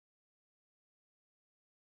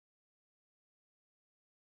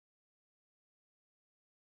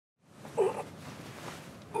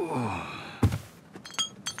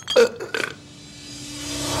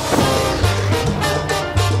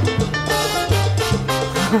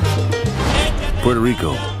Puerto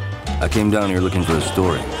Rico. I came down here looking for a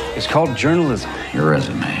story. It's called journalism. Your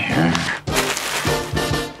resume, huh?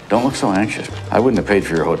 Don't look so anxious. I wouldn't have paid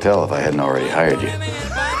for your hotel if I hadn't already hired you.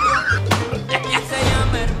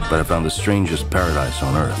 But I found the strangest paradise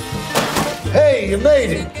on earth. Hey, you made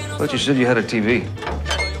it. Thought you said you had a TV.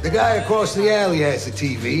 The guy across the alley has a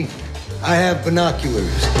TV. I have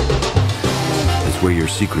binoculars. It's where your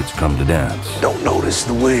secrets come to dance. Don't notice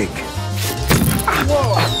the wig.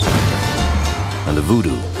 Whoa. And the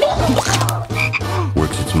voodoo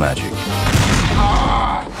works its magic.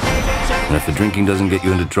 And if the drinking doesn't get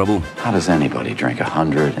you into trouble... How does anybody drink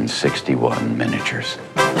 161 miniatures?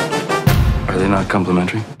 Are they not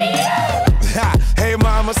complimentary?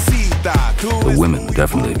 The women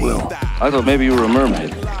definitely will. I thought maybe you were a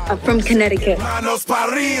mermaid. I'm from Connecticut.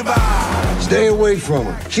 Stay away from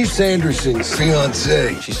her. She's Sanderson's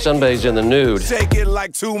fiancée. She sunbathes in the nude. Shake it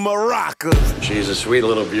like two maracas. She's a sweet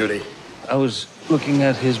little beauty. I was looking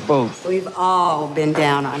at his boat. We've all been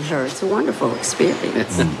down on her. It's a wonderful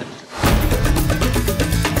experience.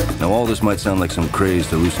 Now, all this might sound like some crazed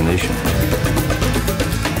hallucination,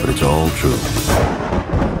 but it's all true.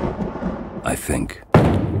 I think.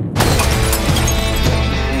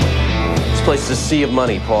 This place is a sea of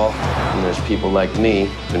money, Paul. And there's people like me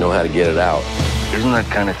who know how to get it out. Isn't that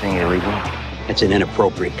kind of thing illegal? It's an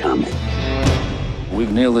inappropriate comment.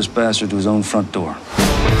 We've nailed this bastard to his own front door.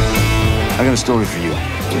 I got a story for you.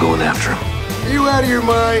 I'm going after him. Are you out of your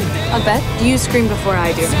mind? I'll bet you scream before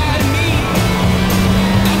I do.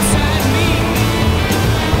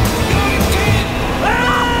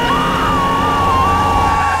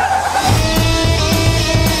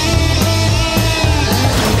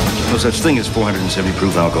 No such thing as 470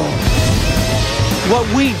 proof alcohol. What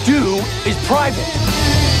we do is private.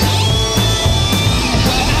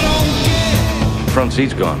 Front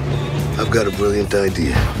seat's gone. I've got a brilliant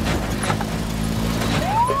idea.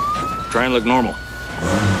 Try and look normal.